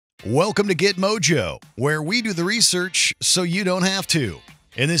Welcome to GetMojo, where we do the research so you don't have to.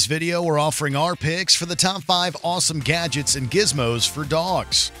 In this video, we're offering our picks for the top 5 awesome gadgets and gizmos for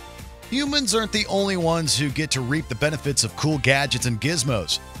dogs. Humans aren't the only ones who get to reap the benefits of cool gadgets and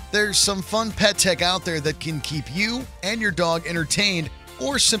gizmos. There's some fun pet tech out there that can keep you and your dog entertained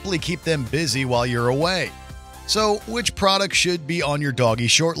or simply keep them busy while you're away. So, which product should be on your doggy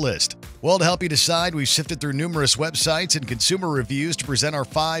shortlist? Well, to help you decide, we've sifted through numerous websites and consumer reviews to present our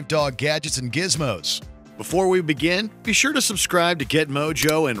 5 dog gadgets and gizmos. Before we begin, be sure to subscribe to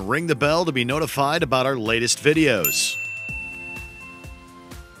GetMojo and ring the bell to be notified about our latest videos.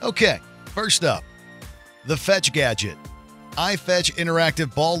 Okay, first up, the Fetch Gadget. iFetch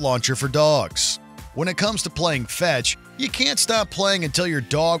Interactive Ball Launcher for Dogs. When it comes to playing fetch, you can't stop playing until your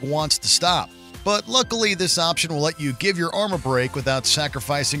dog wants to stop. But luckily, this option will let you give your arm a break without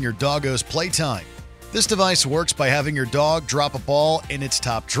sacrificing your doggo's playtime. This device works by having your dog drop a ball in its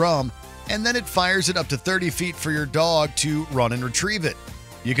top drum, and then it fires it up to 30 feet for your dog to run and retrieve it.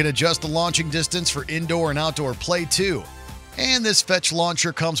 You can adjust the launching distance for indoor and outdoor play too. And this fetch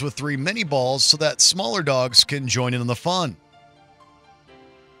launcher comes with 3 mini balls so that smaller dogs can join in on the fun.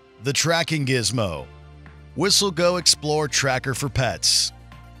 The Tracking Gizmo. Whistle Go Explore Tracker for Pets.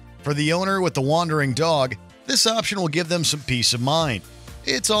 For the owner with the wandering dog, this option will give them some peace of mind.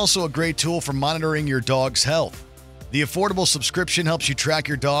 It's also a great tool for monitoring your dog's health. The affordable subscription helps you track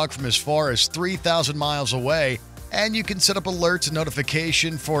your dog from as far as 3,000 miles away, and you can set up alerts and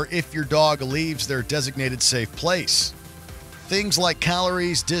notification for if your dog leaves their designated safe place. Things like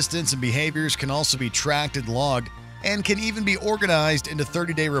calories, distance, and behaviors can also be tracked and logged, and can even be organized into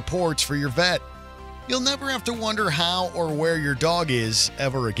 30-day reports for your vet. You'll never have to wonder how or where your dog is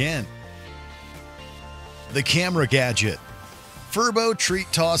ever again. The Camera Gadget. Furbo Treat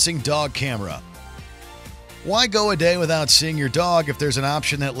Tossing Dog Camera. Why go a day without seeing your dog if there's an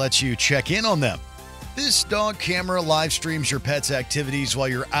option that lets you check in on them? This dog camera live streams your pet's activities while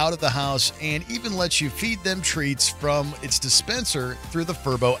you're out of the house and even lets you feed them treats from its dispenser through the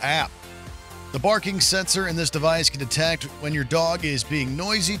Furbo app. The barking sensor in this device can detect when your dog is being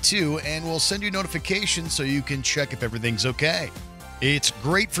noisy too and will send you notifications so you can check if everything's okay. It's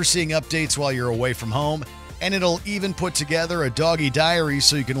great for seeing updates while you're away from home, and it'll even put together a doggy diary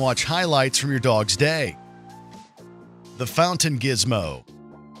so you can watch highlights from your dog's day. The Fountain Gizmo.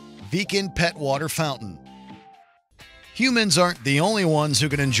 Vegan Pet Water Fountain. Humans aren't the only ones who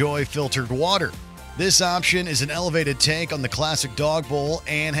can enjoy filtered water. This option is an elevated take on the classic dog bowl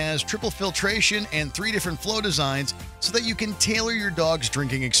and has triple filtration and 3 different flow designs so that you can tailor your dog's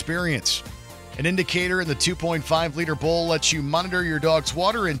drinking experience. An indicator in the 2.5-liter bowl lets you monitor your dog's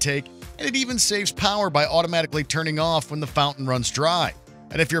water intake, and it even saves power by automatically turning off when the fountain runs dry.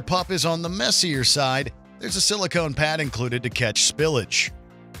 And if your pup is on the messier side, there's a silicone pad included to catch spillage.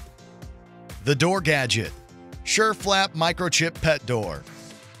 The Door Gadget. SureFlap Microchip Pet Door.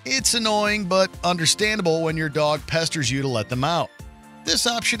 It's annoying but understandable when your dog pesters you to let them out. This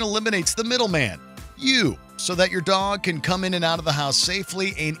option eliminates the middleman, you, so that your dog can come in and out of the house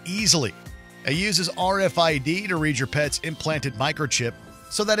safely and easily. It uses RFID to read your pet's implanted microchip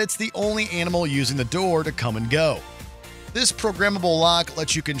so that it's the only animal using the door to come and go. This programmable lock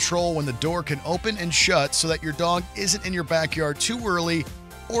lets you control when the door can open and shut so that your dog isn't in your backyard too early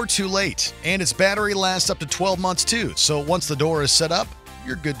or too late. And its battery lasts up to 12 months too, so once the door is set up,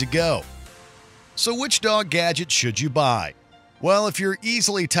 you're good to go. So which dog gadget should you buy? Well, if you're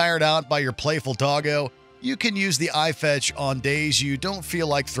easily tired out by your playful doggo, you can use the iFetch on days you don't feel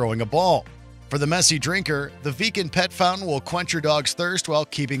like throwing a ball. For the messy drinker, the Vegan Pet Fountain will quench your dog's thirst while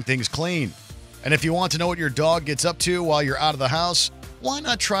keeping things clean. And if you want to know what your dog gets up to while you're out of the house, why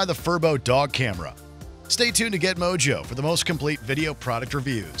not try the Furbo Dog Camera? Stay tuned to GetMojo for the most complete video product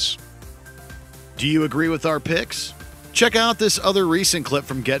reviews. Do you agree with our picks? Check out this other recent clip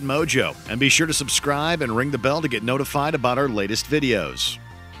from GetMojo, and be sure to subscribe and ring the bell to get notified about our latest videos.